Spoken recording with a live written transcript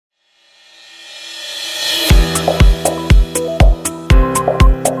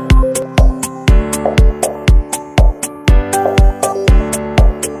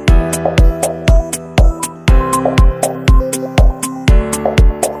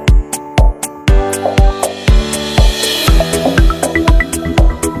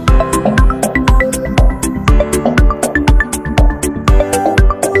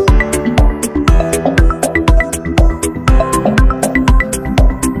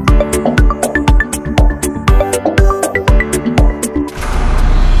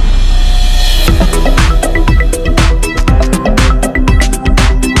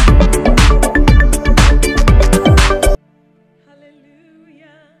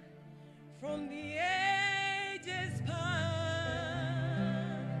from the ages past.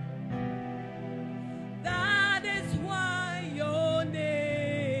 That is why your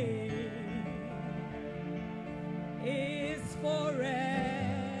name is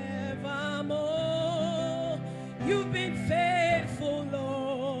forevermore. You've been faithful,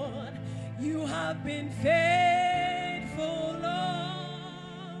 Lord. You have been faithful,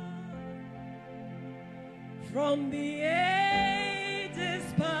 Lord, from the ages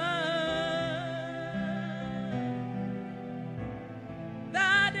past.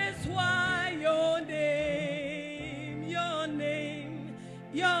 That is why your name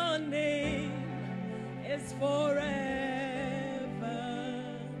is forever.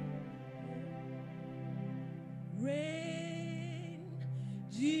 Reign,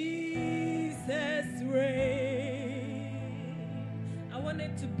 Jesus, reign. I want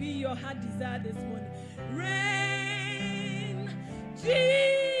it to be your heart desire this morning. Reign,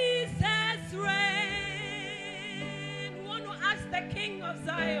 Jesus, reign. We want to ask the King of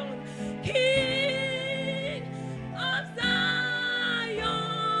Zion, King of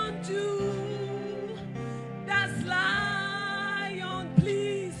Zion, do that's lion,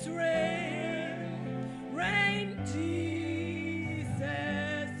 please reign. Reign, Jesus,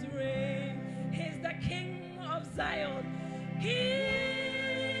 reign. He's the King of Zion.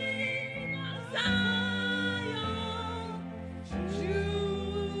 King of Zion,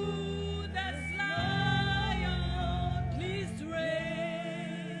 Judas lion, please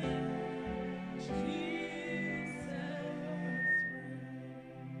reign. Jesus reign.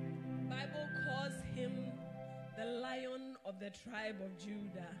 Bible calls him the Lion of the tribe of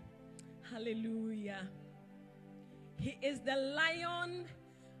Judah. Hallelujah. He is the Lion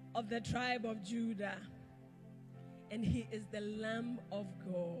of the tribe of Judah. And he is the Lamb of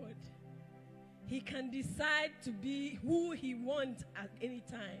God. He can decide to be who he wants at any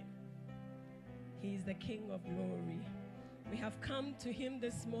time. He is the King of glory. We have come to him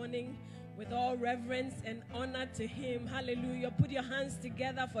this morning with all reverence and honor to him. Hallelujah. Put your hands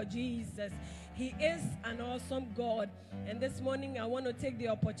together for Jesus. He is an awesome God. And this morning I want to take the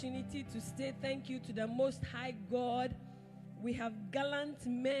opportunity to say thank you to the Most High God. We have gallant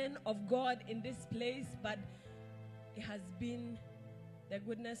men of God in this place, but it has been the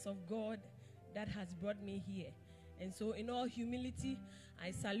goodness of God that has brought me here. And so in all humility,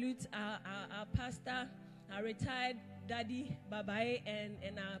 I salute our pastor, our retired daddy, Babae,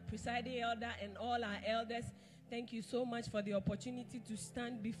 and our presiding elder and all our elders. Thank you so much for the opportunity to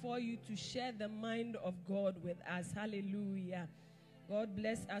stand before you to share the mind of God with us. Hallelujah. God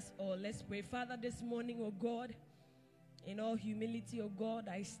bless us all. Let's pray. Father, this morning, oh God, in all humility, oh God,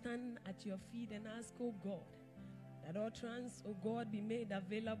 I stand at your feet and ask, oh God, that utterance, oh God, be made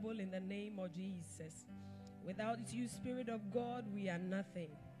available in the name of Jesus. Without you, Spirit of God, we are nothing.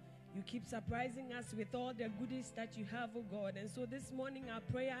 You keep surprising us with all the goodies that you have, oh God. And so this morning our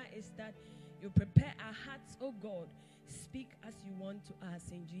prayer is that you prepare our hearts, oh God. Speak as you want to us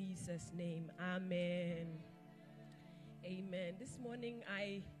in Jesus' name. Amen. Amen. This morning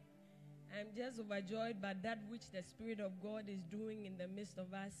I am just overjoyed by that which the Spirit of God is doing in the midst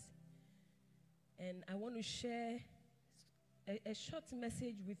of us. And I want to share a short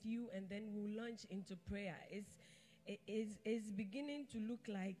message with you, and then we'll launch into prayer. It's beginning to look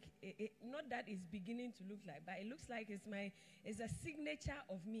like, not that it's beginning to look like, but it looks like it's a signature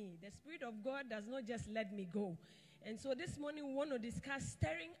of me. The Spirit of God does not just let me go. And so this morning we want to discuss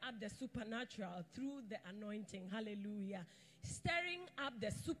stirring up the supernatural through the anointing. Hallelujah. Stirring up the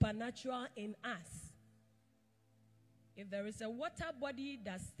supernatural in us. If there is a water body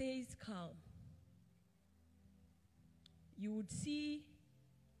that stays calm, you would see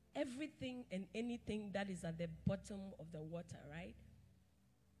everything and anything that is at the bottom of the water, right?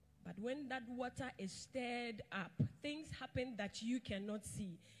 But when that water is stirred up, things happen that you cannot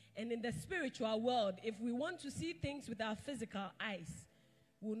see. And in the spiritual world, if we want to see things with our physical eyes,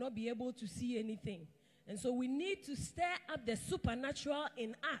 we will not be able to see anything. And so we need to stir up the supernatural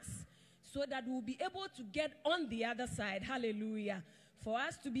in us so that we'll be able to get on the other side. Hallelujah. For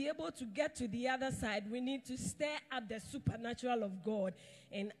us to be able to get to the other side, we need to stir up the supernatural of God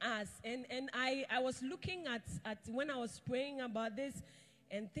in us. And I was looking at when I was praying about this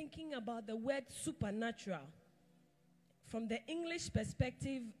and thinking about the word supernatural. From the English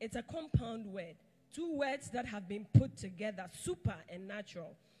perspective, it's a compound word. Two words that have been put together, super and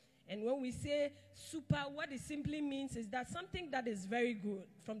natural. And when we say super, what it simply means is that something that is very good,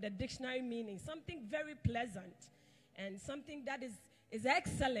 from the dictionary meaning, something very pleasant, and something that is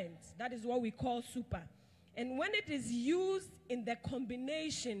excellent. That is what we call super. And when it is used in the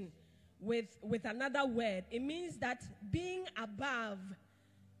combination with another word, it means that being above,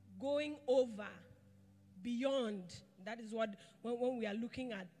 going going over, beyond. That is what, when we are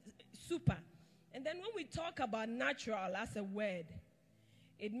looking at super. And then when we talk about natural as a word,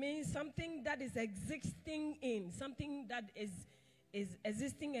 it means something that is existing in, something that is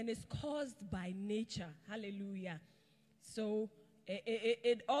existing and is caused by nature. Hallelujah. So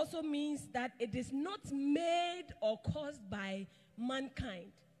it also means that it is not made or caused by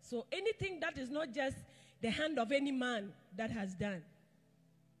mankind. So anything that is not just the hand of any man that has done.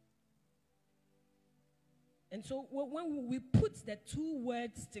 And so when we put the two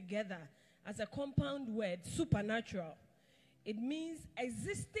words together as a compound word, supernatural, it means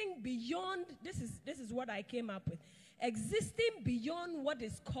existing beyond, this is what I came up with, existing beyond what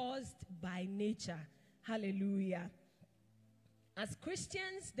is caused by nature. Hallelujah. As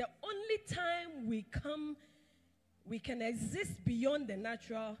Christians, the only time we can exist beyond the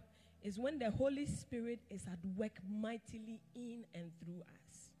natural is when the Holy Spirit is at work mightily in and through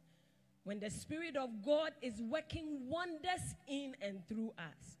us. When the Spirit of God is working wonders in and through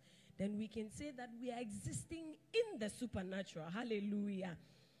us, then we can say that we are existing in the supernatural. Hallelujah.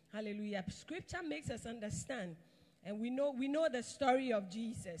 Hallelujah. Scripture makes us understand, and we know the story of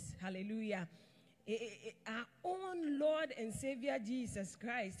Jesus. Hallelujah. Our own Lord and Savior Jesus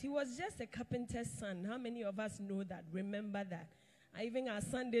Christ, he was just a carpenter's son. How many of us know that? Remember that? Even our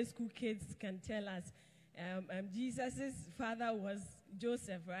Sunday school kids can tell us. Jesus' father was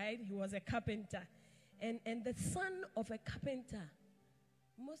Joseph, right? He was a carpenter. And the son of a carpenter,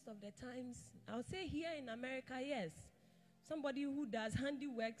 most of the times, I'll say here in America, yes, somebody who does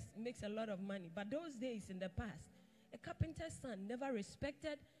handiworks makes a lot of money. But those days in the past, a carpenter's son, never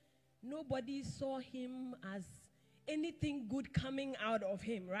respected. Nobody saw him as anything good coming out of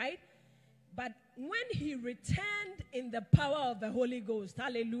him, right? But when he returned in the power of the Holy Ghost,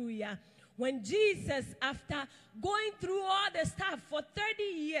 hallelujah, when Jesus, after going through all the stuff for 30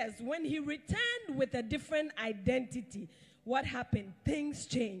 years, when he returned with a different identity, what happened? Things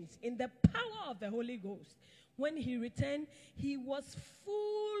changed. In the power of the Holy Ghost, when he returned, he was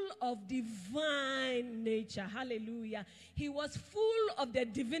full of divine nature. Hallelujah. He was full of the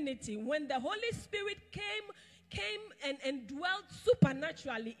divinity. When the Holy Spirit came and dwelt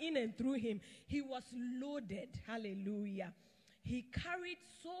supernaturally in and through him, he was loaded. Hallelujah. He carried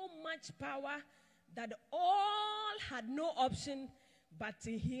so much power that all had no option but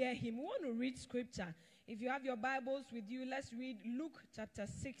to hear him. We want to read scripture. If you have your Bibles with you, let's read Luke chapter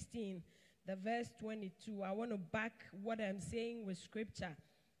 16, the verse 22. I want to back what I'm saying with scripture.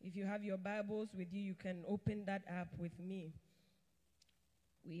 If you have your Bibles with you, you can open that up with me.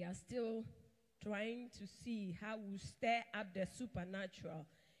 We are still trying to see how we stir up the supernatural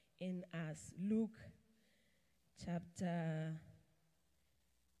in us. Luke chapter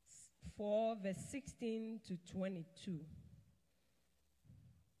 4, verse 16 to 22.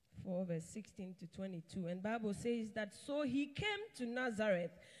 4, verse 16 to 22. And Bible says that, so he came to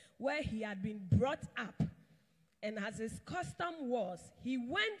Nazareth, where he had been brought up. And as his custom was, he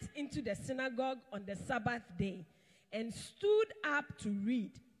went into the synagogue on the Sabbath day and stood up to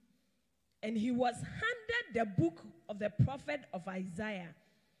read. And he was handed the book of the prophet of Isaiah.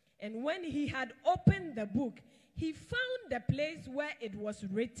 And when he had opened the book, he found the place where it was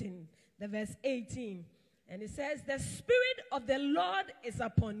written, the verse 18. And it says, the Spirit of the Lord is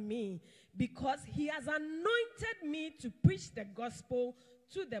upon me, because he has anointed me to preach the gospel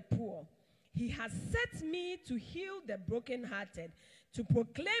to the poor. He has set me to heal the brokenhearted, to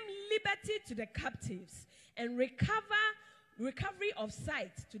proclaim liberty to the captives, and recovery of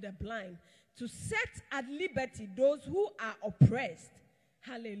sight to the blind, to set at liberty those who are oppressed.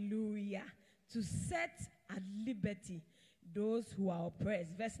 Hallelujah. To set at liberty those who are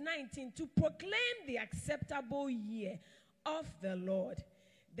oppressed. Verse 19, to proclaim the acceptable year of the Lord.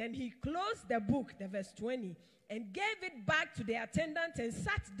 Then he closed the book, the verse 20, and gave it back to the attendant and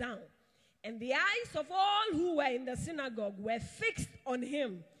sat down. And the eyes of all who were in the synagogue were fixed on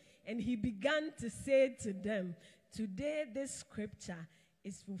him. And he began to say to them, today this scripture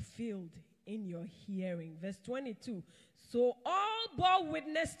is fulfilled in your hearing. Verse 22, so all bore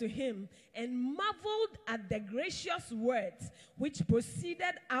witness to him and marveled at the gracious words which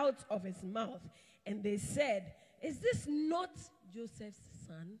proceeded out of his mouth. And they said, is this not Joseph's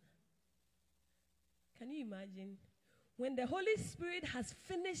son? Can you imagine? When the Holy Spirit has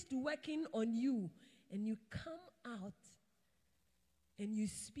finished working on you and you come out and you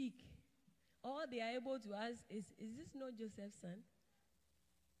speak, all they are able to ask is this not Joseph's son?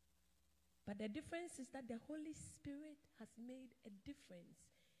 But the difference is that the Holy Spirit has made a difference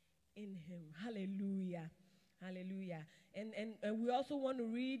in him. Hallelujah. Hallelujah. And we also want to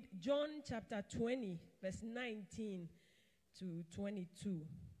read John chapter 20, verse 19 to 22.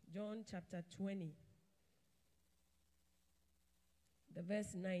 John chapter 20, the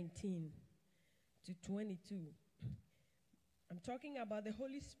verse 19 to 22. I'm talking about the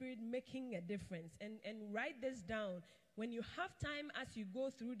Holy Spirit making a difference. And write this down. When you have time as you go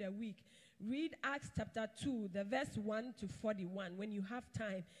through the week, read Acts chapter 2, the verse 1 to 41. When you have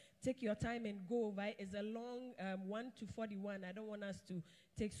time, take your time and go over it. It's a long 1 to 41. I don't want us to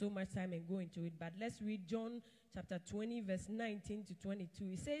take so much time and go into it. But let's read John chapter 20, verse 19 to 22.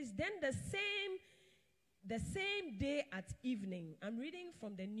 It says, then the same day at evening. I'm reading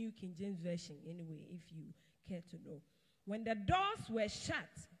from the New King James Version anyway, if you care to know. When the doors were shut,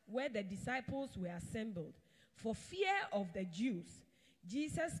 where the disciples were assembled, for fear of the Jews,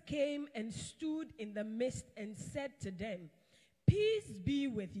 Jesus came and stood in the midst and said to them, peace be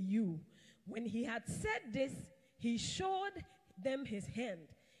with you. When he had said this, he showed them his hand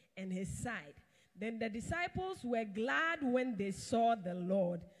and his side. Then the disciples were glad when they saw the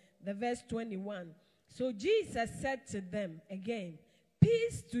Lord. The verse 21. So Jesus said to them again,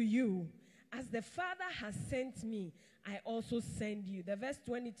 peace to you. As the Father has sent me, I also send you. The verse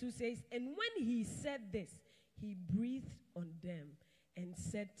 22 says, and when he said this, he breathed on them and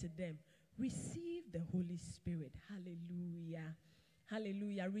said to them, receive the Holy Spirit. Hallelujah.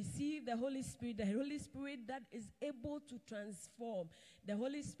 Hallelujah. Receive the Holy Spirit that is able to transform, the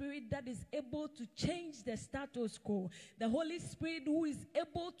Holy Spirit that is able to change the status quo, the Holy Spirit who is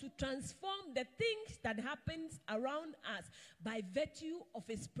able to transform the things that happens around us by virtue of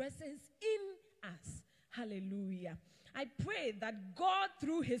his presence in us. Hallelujah. I pray that God,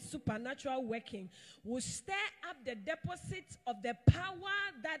 through his supernatural working, will stir up the deposits of the power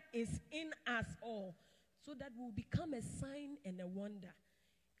that is in us all, so that we'll become a sign and a wonder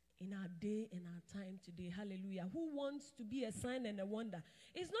in our day and our time today. Hallelujah. Who wants to be a sign and a wonder?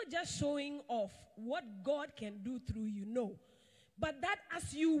 It's not just showing off what God can do through you, no. But that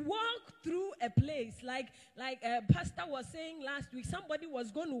as you walk through a place, like Pastor was saying last week, somebody was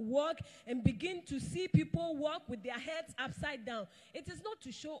going to walk and begin to see people walk with their heads upside down. It is not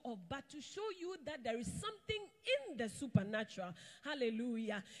to show off, but to show you that there is something in the supernatural.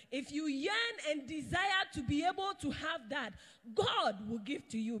 Hallelujah. If you yearn and desire to be able to have that, God will give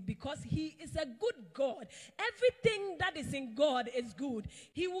to you, because he is a good God. Everything that is in God is good.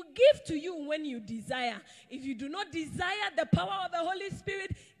 He will give to you when you desire. If you do not desire the power of the Holy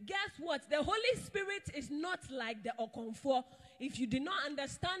Spirit, guess what? The Holy Spirit is not like the Okonfo. If you did not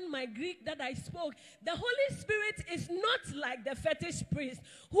understand my Greek that I spoke, the Holy Spirit is not like the fetish priest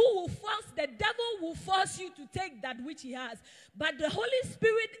who will force, the devil will force you to take that which he has. But the Holy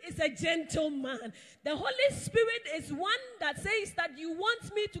Spirit is a gentleman. The Holy Spirit is one that says that you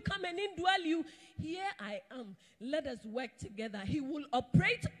want me to come and indwell you. Here I am. Let us work together. He will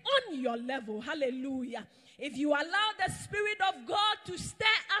operate on your level. Hallelujah. If you allow the Spirit of God to stir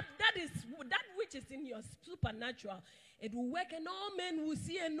up that which is in your supernatural, it will work, and all men will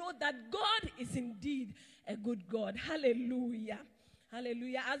see and know that God is indeed a good God. Hallelujah.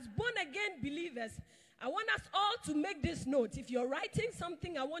 Hallelujah. As born-again believers, I want us all to make this note. If you're writing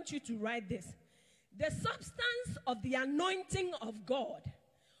something, I want you to write this. The substance of the anointing of God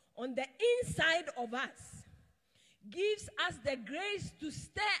on the inside of us gives us the grace to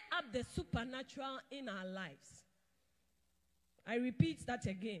stir up the supernatural in our lives. I repeat that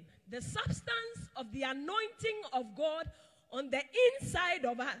again. The substance of the anointing of God on the inside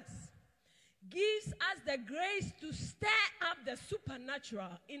of us gives us the grace to stir up the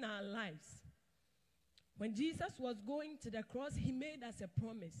supernatural in our lives. When Jesus was going to the cross, he made us a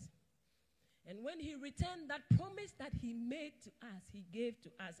promise. And when he returned, that promise that he made to us, he gave to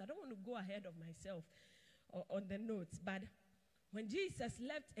us. I don't want to go ahead of myself on the notes, but when Jesus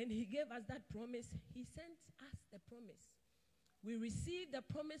left and he gave us that promise, he sent us the promise. We receive the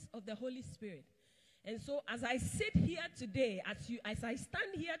promise of the Holy Spirit. And so as I sit here today, as I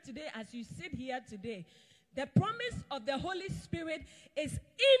stand here today, as you sit here today, the promise of the Holy Spirit is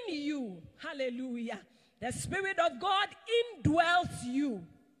in you. Hallelujah. The Spirit of God indwells you,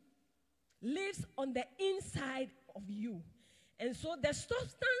 lives on the inside of you. And so the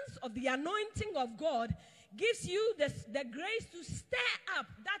substance of the anointing of God gives you the grace to stir up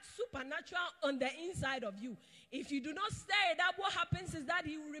that supernatural on the inside of you. If you do not stir it up, what happens is that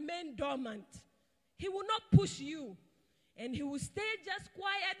he will remain dormant. He will not push you. And he will stay just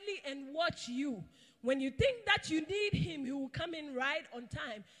quietly and watch you. When you think that you need him, he will come in right on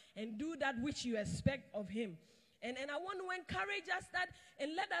time and do that which you expect of him. And I want to encourage us that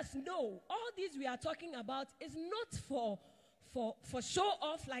and let us know all these we are talking about is not for for show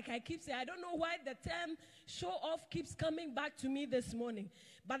off, like I keep saying. I don't know why the term show off keeps coming back to me this morning.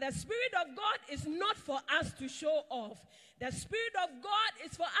 But the Spirit of God is not for us to show off. The Spirit of God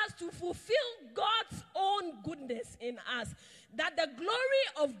is for us to fulfill God's own goodness in us, that the glory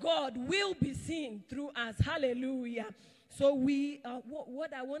of God will be seen through us. Hallelujah. So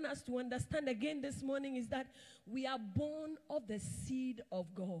what I want us to understand again this morning is that we are born of the seed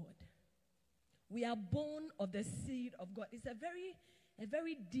of God. We are born of the seed of God. It's a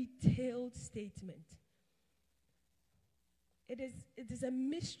very detailed statement. It is a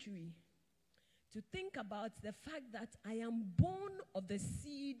mystery to think about the fact that I am born of the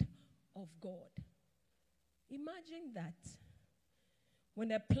seed of God. Imagine that.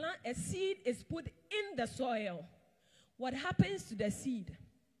 When a seed is put in the soil, what happens to the seed?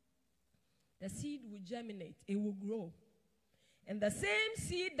 The seed will germinate. It will grow. And the same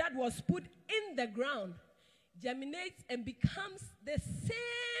seed that was put in the ground germinates and becomes the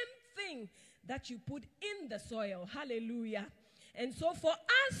same thing that you put in the soil. Hallelujah. And so for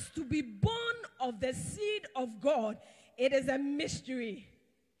us to be born of the seed of God, it is a mystery.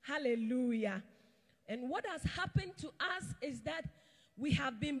 Hallelujah. And what has happened to us is that we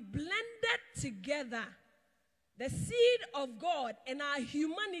have been blended together. The seed of God and our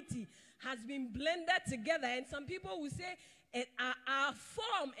humanity has been blended together. And some people will say our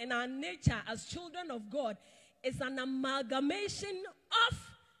form and our nature as children of God is an amalgamation of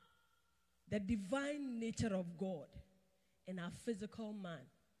the divine nature of God and our physical man.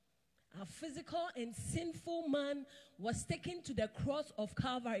 Our physical and sinful man was taken to the cross of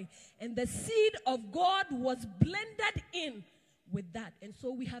Calvary, and the seed of God was blended in with that. And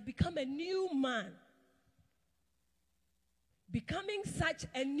so we have become a new man. Becoming such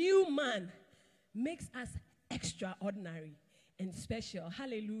a new man makes us extraordinary and special.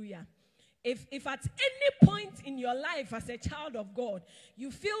 Hallelujah. If at any point in your life as a child of God,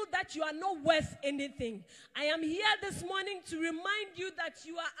 you feel that you are not worth anything, I am here this morning to remind you that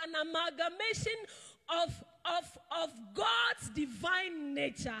you are an amalgamation of God's divine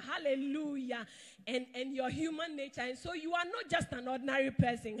nature. Hallelujah. And your human nature. And so you are not just an ordinary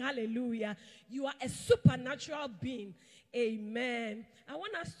person. Hallelujah. You are a supernatural being. Amen. I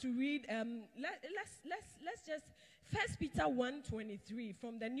want us to read, let's just, 1 Peter 1:23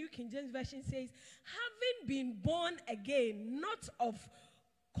 from the New King James Version says, having been born again, not of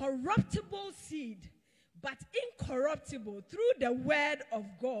corruptible seed, but incorruptible, through the word of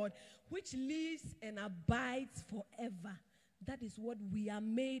God, which lives and abides forever. That is what we are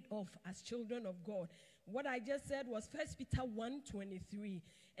made of as children of God. What I just said was 1 Peter 1:23.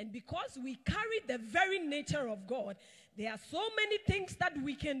 And because we carry the very nature of God, there are so many things that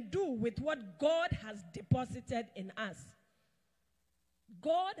we can do with what God has deposited in us.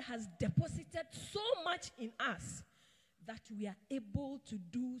 God has deposited so much in us that we are able to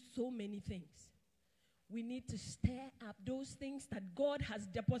do so many things. We need to stir up those things that God has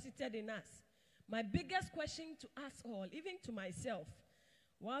deposited in us. My biggest question to us all, even to myself,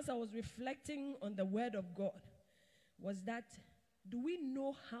 whilst I was reflecting on the word of God, was that do we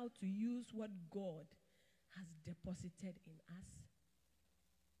know how to use what God has deposited in us?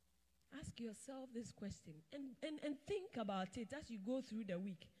 Ask yourself this question and think about it as you go through the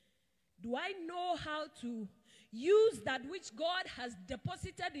week. Do I know how to use that which God has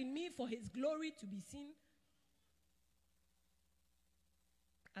deposited in me for his glory to be seen?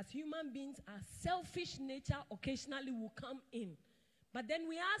 As human beings, our selfish nature occasionally will come in. But then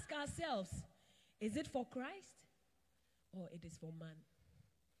we ask ourselves, is it for Christ or it is for man?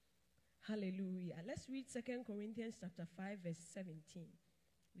 Hallelujah. Let's read 2 Corinthians chapter 5, verse 17.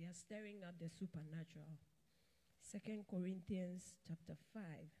 We are stirring up the supernatural. 2 Corinthians chapter 5.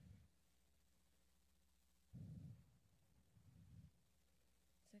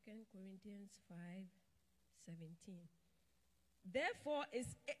 2 Corinthians 5:17. Therefore,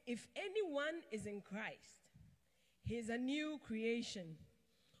 if anyone is in Christ, he is a new creation.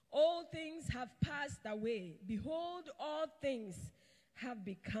 All things have passed away. Behold, all things have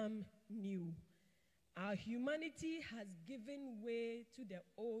become new. Our humanity has given way to the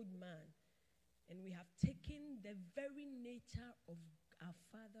old man, and we have taken the very nature of our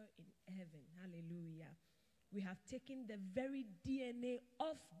Father in heaven. Hallelujah. We have taken the very DNA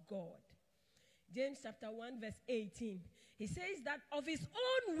of God. James chapter 1 verse 18. He says that of his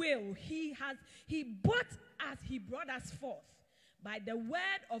own will he brought us forth by the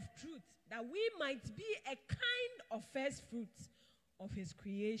word of truth, that we might be a kind of first fruits of his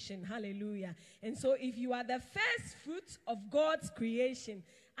creation. Hallelujah. And so if you are the first fruit of God's creation,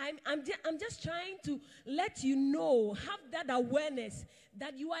 I'm just trying to let you know, have that awareness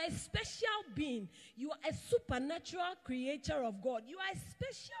that you are a special being. You are a supernatural creator of God. You are a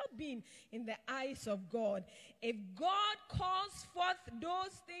special being in the eyes of God. If God calls forth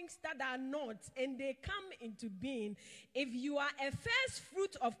those things that are not and they come into being, if you are a first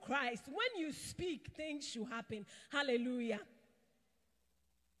fruit of Christ, when you speak, things should happen. Hallelujah.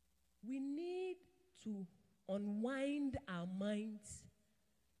 We need to unwind our minds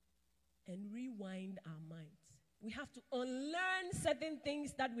and rewind our minds. We have to unlearn certain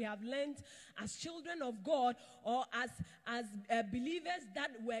things that we have learned as children of God or as believers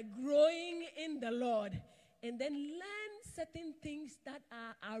that were growing in the Lord, and then learn certain things that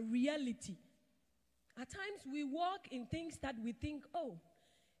are our reality. At times we walk in things that we think,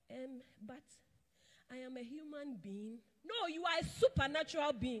 but I am a human being. No, you are a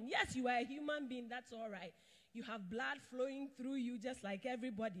supernatural being. Yes, you are a human being. That's all right. You have blood flowing through you just like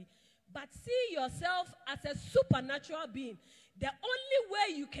everybody. But see yourself as a supernatural being. The only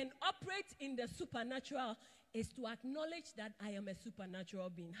way you can operate in the supernatural is to acknowledge that I am a supernatural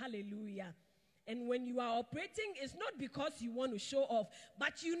being. Hallelujah. And when you are operating, it's not because you want to show off,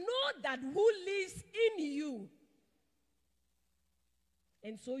 but you know that who lives in you.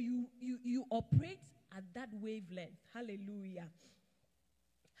 And so you operate at that wavelength. Hallelujah.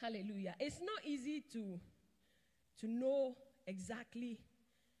 Hallelujah. It's not easy to know exactly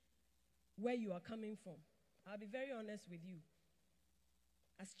where you are coming from. I'll be very honest with you.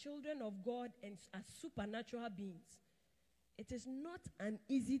 As children of God and as supernatural beings, it is not an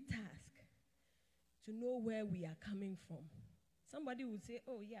easy task to know where we are coming from. Somebody would say,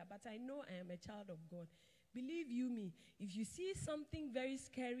 oh yeah, but I know I am a child of God. Believe you me, if you see something very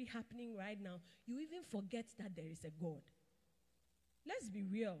scary happening right now, you even forget that there is a God. Let's be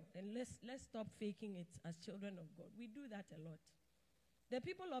real and let's stop faking it as children of God. We do that a lot. The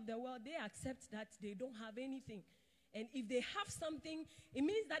people of the world, they accept that they don't have anything. And if they have something, it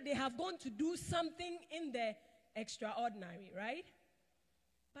means that they have gone to do something in the extraordinary, right?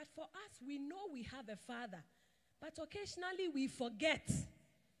 But for us, we know we have a Father. But occasionally we forget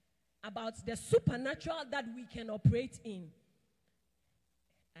about the supernatural that we can operate in.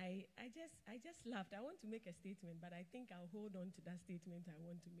 I just laughed. I want to make a statement, but I think I'll hold on to that statement I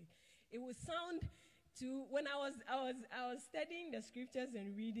want to make. It will sound to, when I was studying the scriptures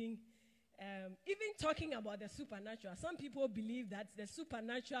and reading, even talking about the supernatural, some people believe that the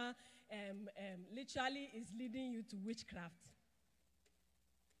supernatural literally is leading you to witchcraft.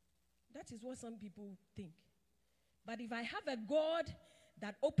 That is what some people think. But if I have a God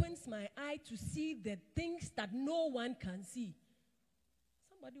that opens my eye to see the things that no one can see,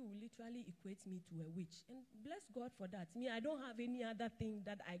 somebody will literally equate me to a witch. And bless God for that. Me, I don't have any other thing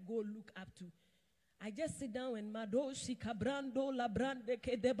that I go look up to. I just sit down and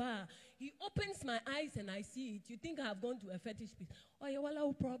he opens my eyes and I see it. You think I have gone to a fetish place? Oh, yeah, well,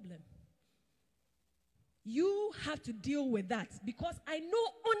 no problem. You have to deal with that, because I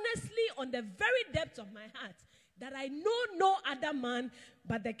know honestly on the very depths of my heart that I know no other man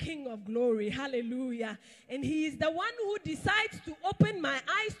but the King of glory. Hallelujah. And he is the one who decides to open my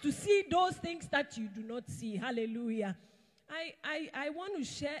eyes to see those things that you do not see. Hallelujah. I want to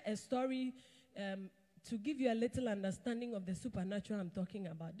share a story to give you a little understanding of the supernatural I'm talking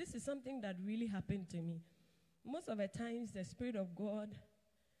about. This is something that really happened to me. Most of the times, the Spirit of God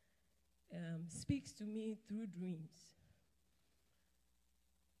speaks to me through dreams.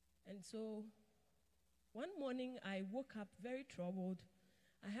 And so, one morning, I woke up very troubled.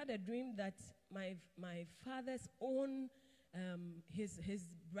 I had a dream that my father's own, his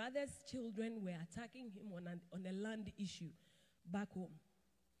brother's children were attacking him on a land issue back home.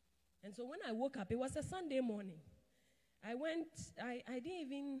 And so when I woke up, it was a Sunday morning. I didn't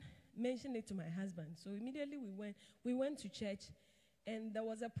even mention it to my husband. So immediately we went to church, and there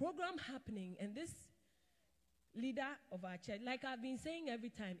was a program happening, and this leader of our church, like I've been saying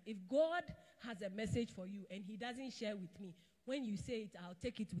every time, if God has a message for you and he doesn't share with me, when you say it, I'll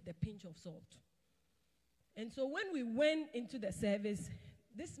take it with a pinch of salt. And so when we went into the service,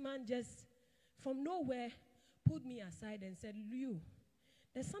 this man just from nowhere pulled me aside and said, Liu,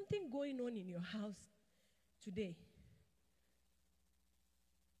 there's something going on in your house today.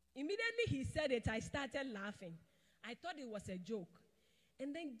 Immediately he said it, I started laughing. I thought it was a joke.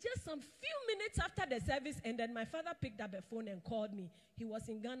 And then just some few minutes after the service ended, my father picked up the phone and called me. He was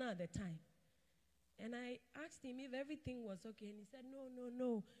in Ghana at the time. And I asked him if everything was okay. And he said,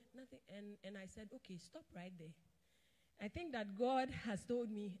 no, nothing. And I said, okay, stop right there. I think that God has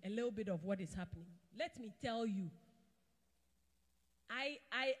told me a little bit of what is happening. Let me tell you.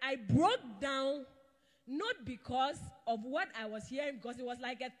 I broke down, not because of what I was hearing, because it was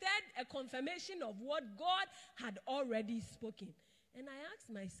like a confirmation of what God had already spoken. And I asked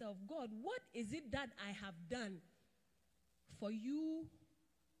myself, God, what is it that I have done for you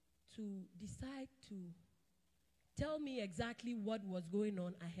to decide to tell me exactly what was going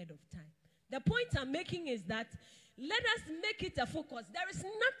on ahead of time? The point I'm making is that let us make it a focus. There is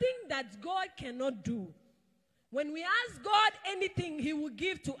nothing that God cannot do. When we ask God anything, he will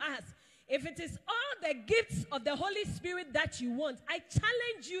give to us. If it is all the gifts of the Holy Spirit that you want, I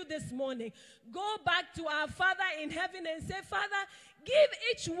challenge you this morning. Go back to our Father in heaven and say, Father, give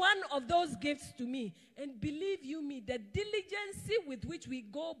each one of those gifts to me. And believe you me, the diligence with which we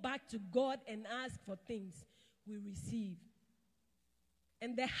go back to God and ask for things, we receive.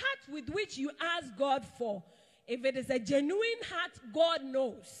 And the heart with which you ask God for, if it is a genuine heart, God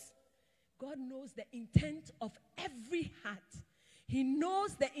knows. God knows the intent of every heart. He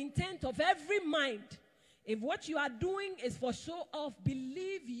knows the intent of every mind. If what you are doing is for show off,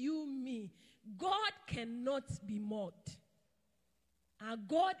 believe you me, God cannot be mocked. Our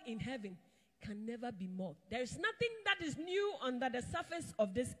God in heaven can never be mocked. There is nothing that is new under the surface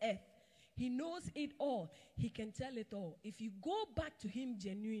of this earth. He knows it all. He can tell it all. If you go back to him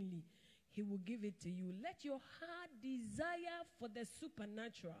genuinely, he will give it to you. Let your heart desire for the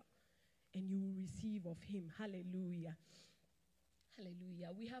supernatural, and you will receive of him. Hallelujah. Hallelujah.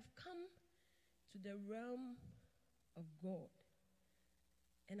 We have come to the realm of God.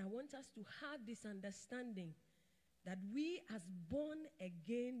 And I want us to have this understanding that we as born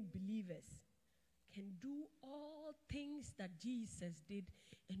again believers can do all things that Jesus did,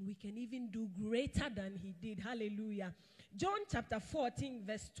 and we can even do greater than he did. Hallelujah. John chapter 14,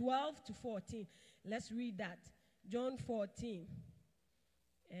 verse 12 to 14. Let's read that. John 14.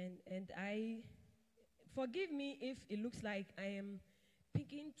 And I, forgive me if it looks like I am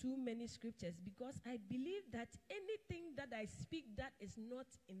picking too many scriptures, because I believe that anything that I speak that is not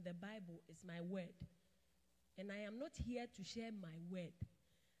in the Bible is my word. And I am not here to share my word.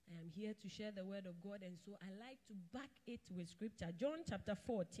 I am here to share the word of God, and so I like to back it with scripture. John chapter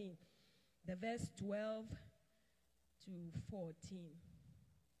 14, the verse 12 to 14.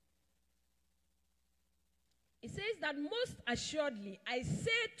 It says that most assuredly I say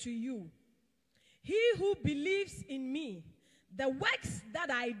to you, he who believes in me, the works that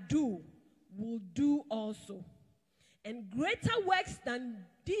I do will do also. And greater works than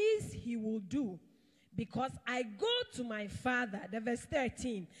these he will do, because I go to my Father. The verse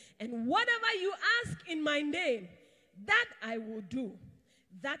 13. And whatever you ask in my name, that I will do,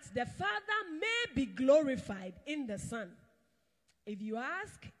 that the Father may be glorified in the Son. If you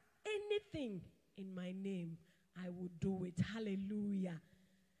ask anything in my name, I will do it. Hallelujah.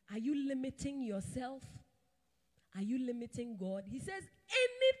 Are you limiting yourself? Are you limiting God? He says,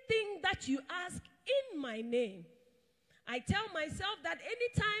 anything that you ask in my name. I tell myself that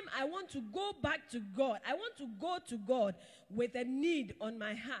anytime I want to go back to God, I want to go to God with a need on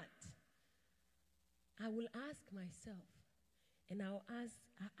my heart, I will ask myself, and I ask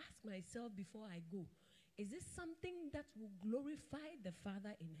myself before I go, is this something that will glorify the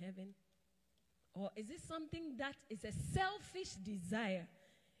Father in heaven? Or is it something that is a selfish desire?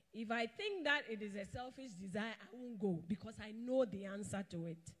 If I think that it is a selfish desire, I won't go, because I know the answer to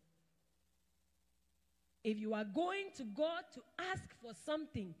it. If you are going to God to ask for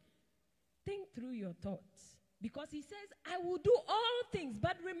something, think through your thoughts. Because he says, I will do all things.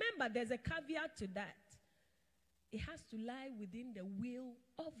 But remember, there's a caveat to that. It has to lie within the will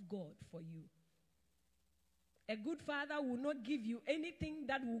of God for you. A good father will not give you anything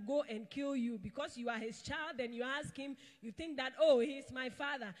that will go and kill you, because you are his child and you ask him, you think that, oh, he is my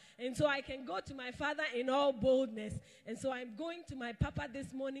father, and so I can go to my father in all boldness. And so I'm going to my papa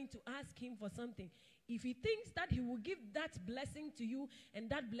this morning to ask him for something. If he thinks that he will give that blessing to you and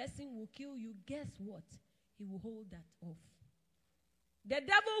that blessing will kill you, guess what? He will hold that off. The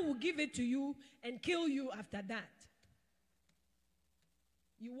devil will give it to you and kill you after that.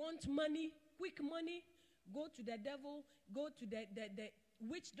 You want money, quick money? Go to the devil, go to the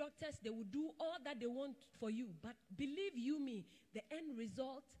witch doctors. They will do all that they want for you. But believe you me, the end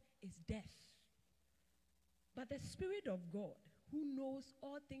result is death. But the Spirit of God, who knows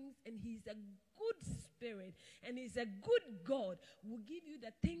all things, and he's a good spirit, and he's a good God, will give you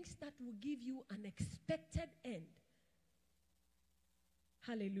the things that will give you an expected end.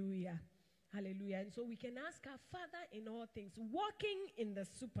 Hallelujah. Hallelujah. And so we can ask our Father in all things. Walking in the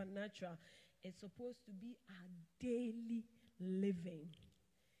supernatural is supposed to be our daily living.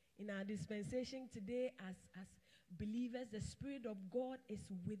 In our dispensation today, as believers, the Spirit of God is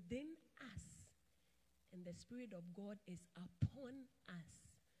within us. and the Spirit of God is upon us.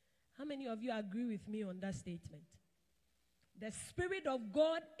 How many of you agree with me on that statement? The Spirit of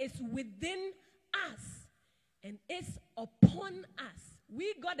God is within us and is upon us.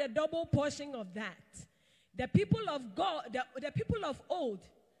 We got a double portion of that. The people of God, the people of old,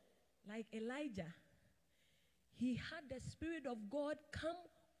 like Elijah, he had the Spirit of God come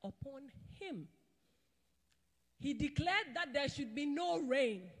upon him. He declared that there should be no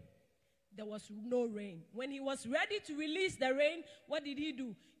rain. There was no rain. When he was ready to release the rain, what did he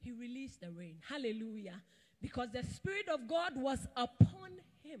do? He released the rain. Hallelujah. Because the Spirit of God was upon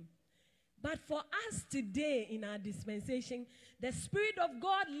him. But for us today in our dispensation, the Spirit of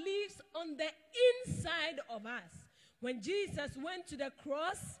God lives on the inside of us. When Jesus went to the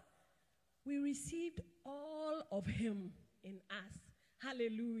cross, we received all of him in us.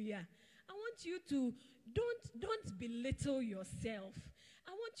 Hallelujah. I want you to don't belittle yourself.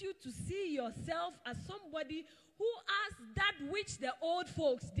 I want you to see yourself as somebody who has that which the old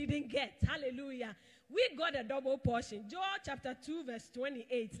folks didn't get. Hallelujah. We got a double portion. Joel chapter 2 verse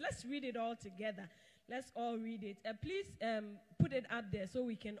 28. Let's read it all together. Let's all read it. Please put it up there so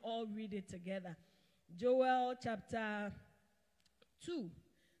we can all read it together. Joel chapter 2,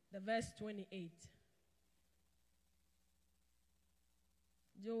 the verse 28.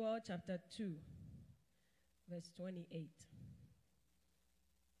 Joel chapter 2, verse 28.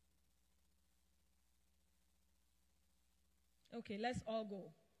 Okay, let's all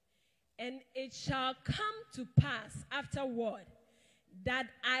go. And it shall come to pass afterward that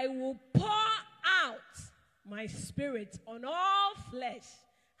I will pour out my Spirit on all flesh.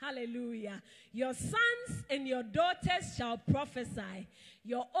 Hallelujah. Your sons and your daughters shall prophesy.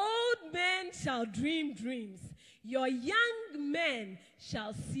 Your old men shall dream dreams. Your young men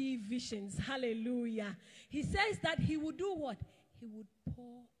shall see visions. Hallelujah. He says that he would do what? He would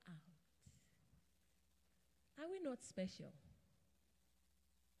pour out. Are we not special?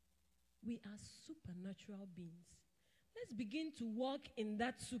 We are supernatural beings. Let's begin to walk in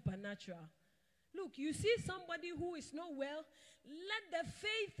that supernatural. Look, you see somebody who is not well, let the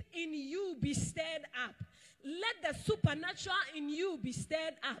faith in you be stirred up. Let the supernatural in you be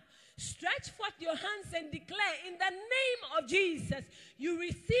stirred up. Stretch forth your hands and declare in the name of Jesus, you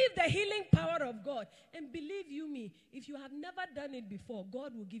receive the healing power of God. And believe you me, if you have never done it before,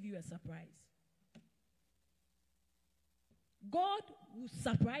 God will give you a surprise. God will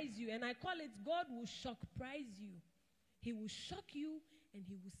surprise you, and I call it God will shockprize you. He will shock you and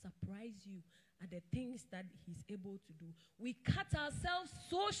he will surprise you at the things that he's able to do. We cut ourselves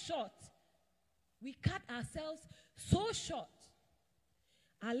so short. We cut ourselves so short.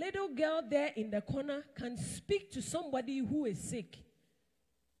 A little girl there in the corner can speak to somebody who is sick.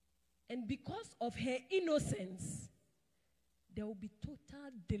 And because of her innocence, there will be total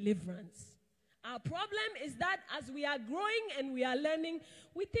deliverance. Our problem is that as we are growing and we are learning,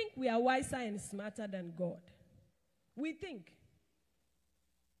 we think we are wiser and smarter than God. We think.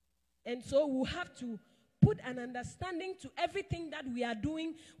 And so we'll have to put an understanding to everything that we are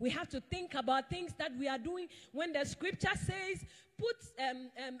doing. We have to think about things that we are doing. When the scripture says, put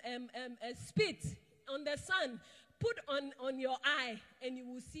spit on the sun, put on your eye, and you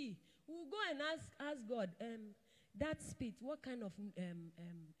will see. We'll go and ask God, that spit, what kind of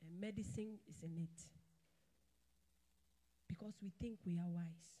medicine is in it? Because we think we are wise.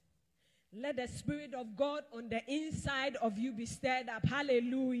 Let the Spirit of God on the inside of you be stirred up.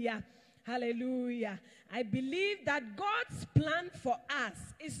 Hallelujah. Hallelujah. I believe that God's plan for us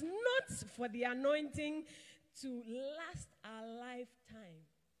is not for the anointing to last our lifetime.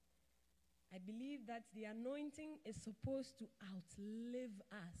 I believe that the anointing is supposed to outlive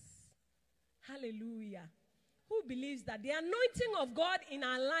us. Hallelujah. Who believes that the anointing of God in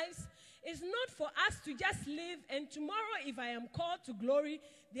our lives is not for us to just live and tomorrow if I am called to glory,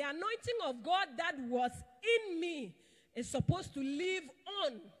 the anointing of God that was in me is supposed to live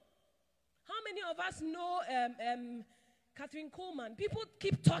on. How many of us know Catherine Coleman? People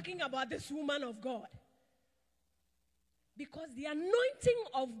keep talking about this woman of God. Because the anointing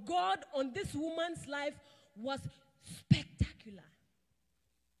of God on this woman's life was spectacular.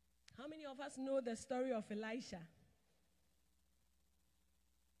 How many of us know the story of Elisha?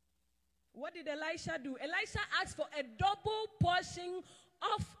 What did Elisha do? Elisha asked for a double portion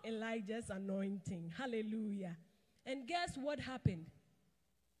of Elijah's anointing. Hallelujah. And guess what happened?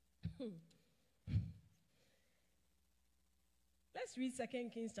 Let's read 2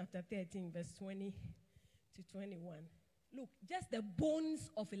 Kings chapter 13, verse 20 to 21. Look, just the bones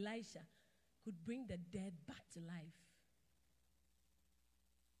of Elisha could bring the dead back to life.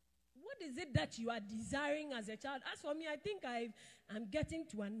 What is it that you are desiring as a child? As for me, I think I'm getting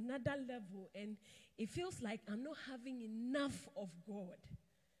to another level, and it feels like I'm not having enough of God.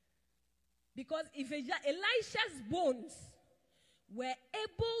 Because if Elisha's bones were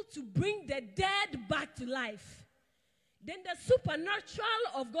able to bring the dead back to life, then the supernatural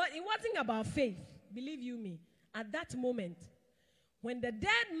of God, it wasn't about faith, believe you me. At that moment, when the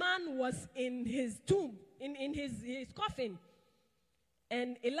dead man was in his tomb, in his coffin,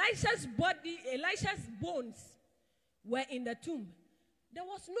 and Elisha's bones were in the tomb, there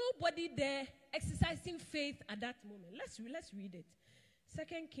was nobody there exercising faith at that moment. Let's read it.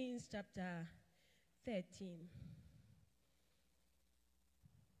 2 Kings chapter 13.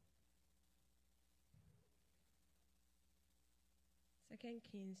 Second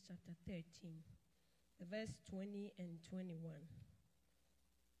Kings chapter 13, the verse 20 and 21.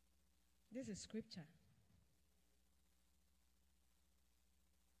 This is scripture.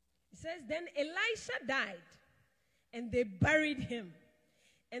 It says, then Elisha died, and they buried him.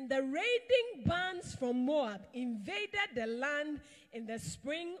 And the raiding bands from Moab invaded the land in the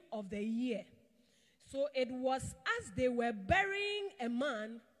spring of the year. So it was as they were burying a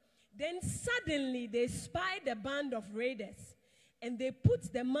man, then suddenly they spied a band of raiders, and they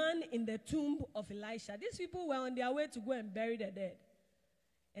put the man in the tomb of Elisha. These people were on their way to go and bury the dead.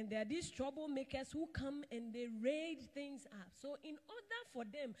 And there are these troublemakers who come and they raid things up. So in order for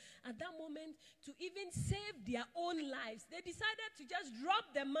them at that moment to even save their own lives, they decided to just drop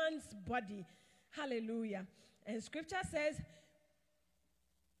the man's body. Hallelujah. And scripture says,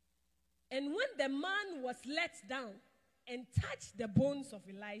 and when the man was let down and touched the bones of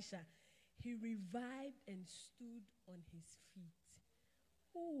Elisha, he revived and stood on his feet.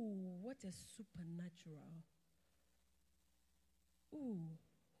 Ooh, what a supernatural. Ooh.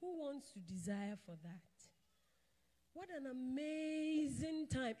 Who wants to desire for that? What an amazing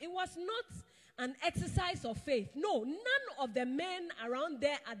time. It was not an exercise of faith. No, none of the men around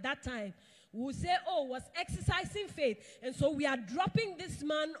there at that time would say, oh, was exercising faith. And so we are dropping this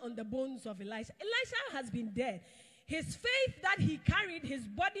man on the bones of Elisha. Elisha has been dead. His faith that he carried, his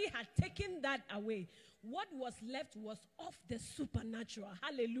body had taken that away. What was left was of the supernatural.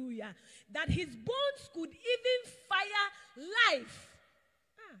 Hallelujah. That his bones could even fire life.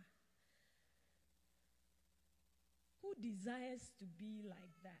 Who desires to be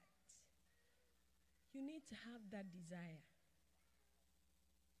like that? You need to have that desire.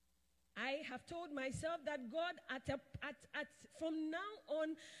 I have told myself that God, from now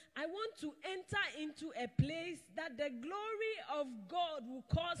on, I want to enter into a place that the glory of God will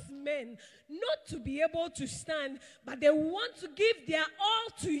cause men not to be able to stand, but they want to give their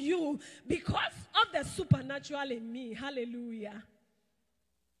all to you because of the supernatural in me. Hallelujah.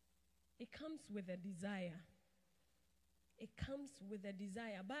 It comes with a desire. It comes with a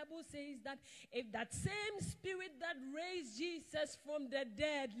desire. Bible says that if that same spirit that raised Jesus from the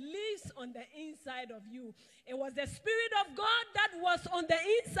dead lives on the inside of you, it was the Spirit of God that was on the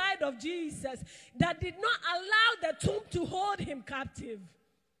inside of Jesus that did not allow the tomb to hold him captive.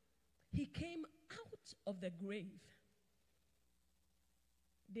 He came out of the grave.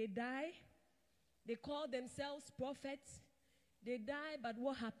 They die. They call themselves prophets. They die, but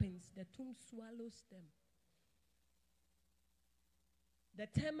what happens? The tomb swallows them. The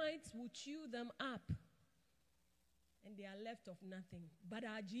termites will chew them up, and they are left of nothing. But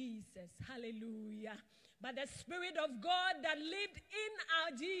our Jesus, hallelujah. But the Spirit of God that lived in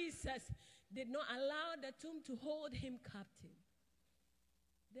our Jesus did not allow the tomb to hold him captive.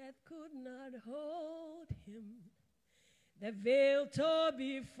 Death could not hold him. The veil tore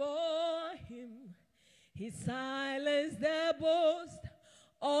before him. He silenced the boast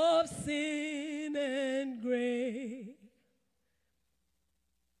of sin and grave.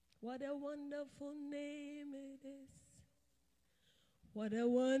 What a wonderful name it is. What a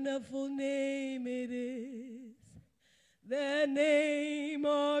wonderful name it is. The name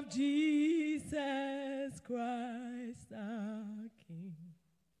of Jesus Christ our King.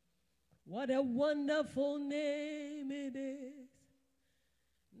 What a wonderful name it is.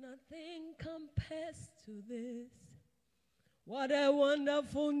 Nothing compares to this. What a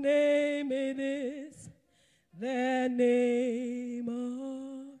wonderful name it is. The name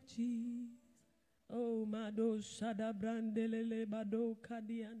of Jesus. Oh, Mado Shada Brandelele Bado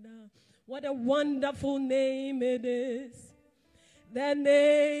Kadiana. What a wonderful name it is. The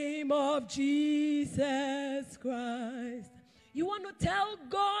name of Jesus Christ. You want to tell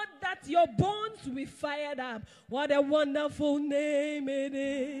God that your bones will be fired up. What a wonderful name it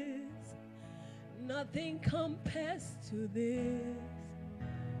is. Nothing compares to this.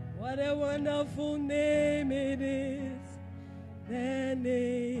 What a wonderful name it is. the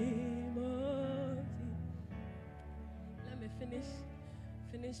name of Jesus. Let me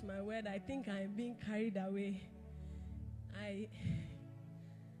finish my word. I think I'm being carried away.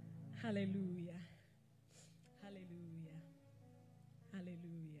 Hallelujah. Hallelujah.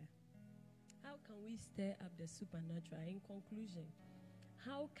 Hallelujah. How can we stir up the supernatural? In conclusion,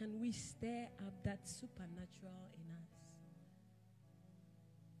 how can we stir up that supernatural in us?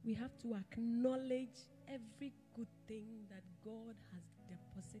 We have to acknowledge every good thing that God has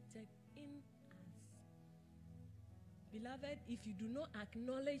deposited in us. Beloved, if you do not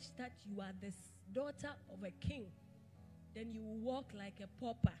acknowledge that you are the daughter of a king, then you will walk like a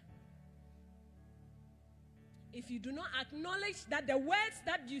pauper. If you do not acknowledge that the words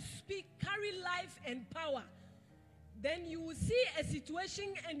that you speak carry life and power, then you will see a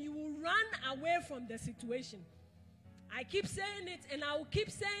situation and you will run away from the situation. I keep saying it and I will keep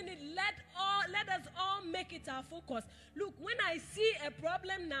saying it. Let us all make it our focus. Look, when I see a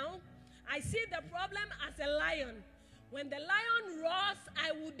problem now, I see the problem as a lion. When the lion roars,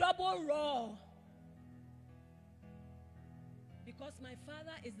 I will double roar. Because my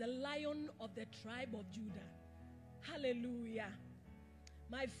father is the Lion of the tribe of Judah. Hallelujah.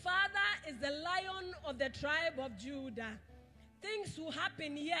 My father is the Lion of the tribe of Judah. Things will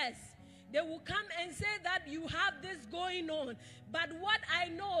happen, yes. They will come and say that you have this going on. But what I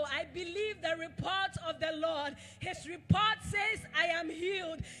know, I believe the report of the Lord. His report says I am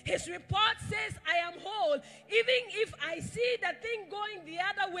healed. His report says I am whole. Even if I see the thing going the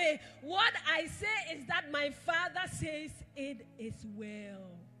other way, what I say is that my Father says it is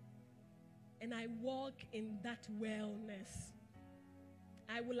well. And I walk in that wellness.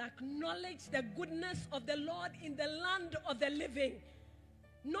 I will acknowledge the goodness of the Lord in the land of the living.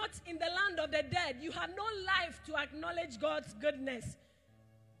 Not in the land of the dead. You have no life to acknowledge God's goodness.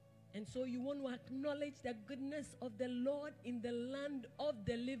 And so you want to acknowledge the goodness of the Lord in the land of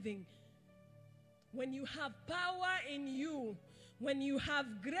the living. When you have power in you, when you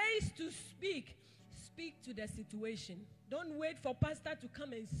have grace to speak, speak to the situation. Don't wait for pastor to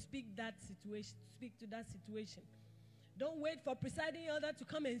come and speak to that situation. Don't wait for presiding elder to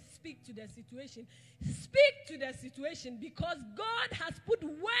come and speak to the situation. Speak to the situation, because God has put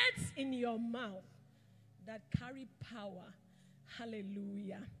words in your mouth that carry power.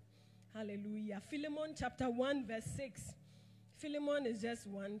 Hallelujah. Hallelujah. Philemon chapter 1 verse 6. Philemon is just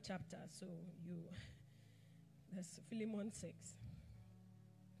one chapter, so that's Philemon 6.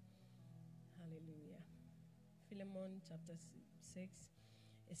 Hallelujah. Philemon chapter 6.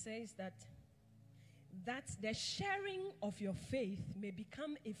 It says that the sharing of your faith may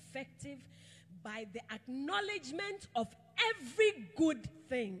become effective by the acknowledgement of every good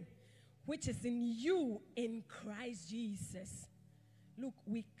thing which is in you in Christ Jesus. Look,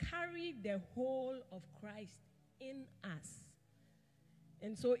 we carry the whole of Christ in us.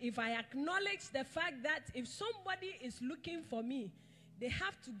 And so if I acknowledge the fact that if somebody is looking for me, they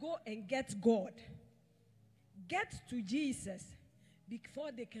have to go and get God. Get to Jesus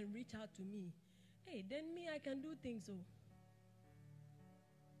before they can reach out to me. Hey, then me, I can do things. So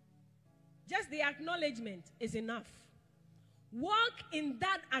just the acknowledgement is enough. Walk in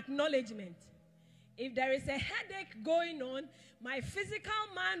that acknowledgement. If there is a headache going on, my physical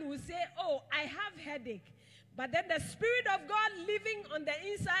man will say, oh, I have headache. But then the Spirit of God living on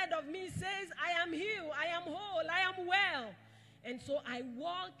the inside of me says, I am healed, I am whole, I am well. And so I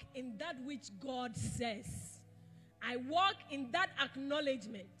walk in that which God says. I walk in that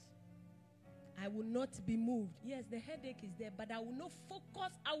acknowledgement. I will not be moved. Yes, the headache is there, but I will not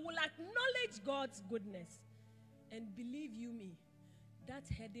focus. I will acknowledge God's goodness. And believe you me, that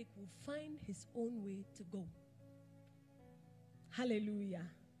headache will find his own way to go. Hallelujah.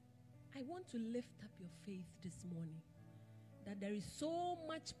 I want to lift up your faith this morning. That there is so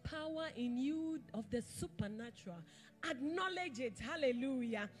much power in you of the supernatural. Acknowledge it.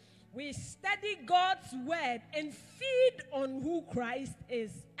 Hallelujah. We study God's word and feed on who Christ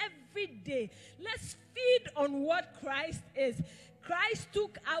is every day. Let's feed on what Christ is. Christ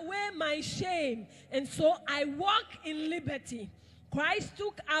took away my shame, and so I walk in liberty. Christ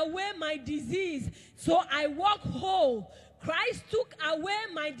took away my disease, so I walk whole. Christ took away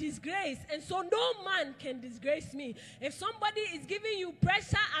my disgrace, and so no man can disgrace me. If somebody is giving you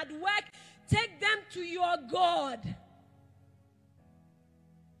pressure at work, take them to your God.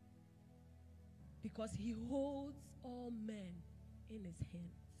 Because he holds all men in his hands.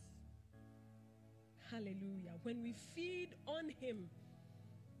 Hallelujah. When we feed on him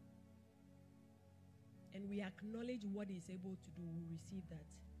and we acknowledge what he's able to do, we receive that.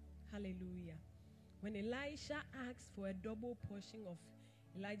 Hallelujah. When Elisha asked for a double portion of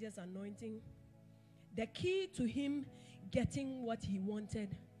Elijah's anointing, the key to him getting what he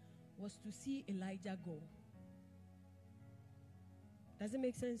wanted was to see Elijah go. Does it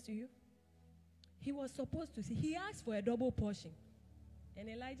make sense to you? He was supposed to see. He asked for a double portion. And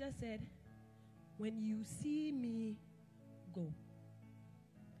Elijah said, when you see me go.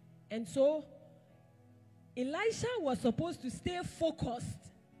 And so, Elisha was supposed to stay focused,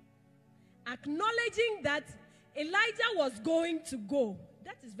 acknowledging that Elijah was going to go.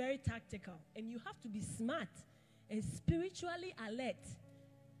 That is very tactical. And you have to be smart and spiritually alert.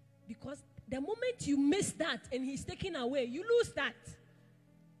 Because the moment you miss that and he's taken away, you lose that.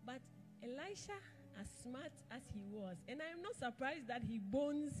 But Elisha, as smart as he was, and I'm not surprised that his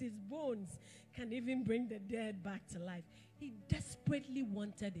bones can even bring the dead back to life. He desperately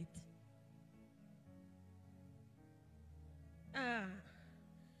wanted it.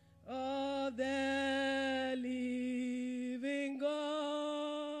 Oh, the living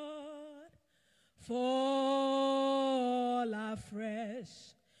God, fall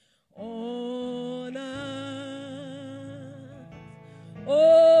afresh on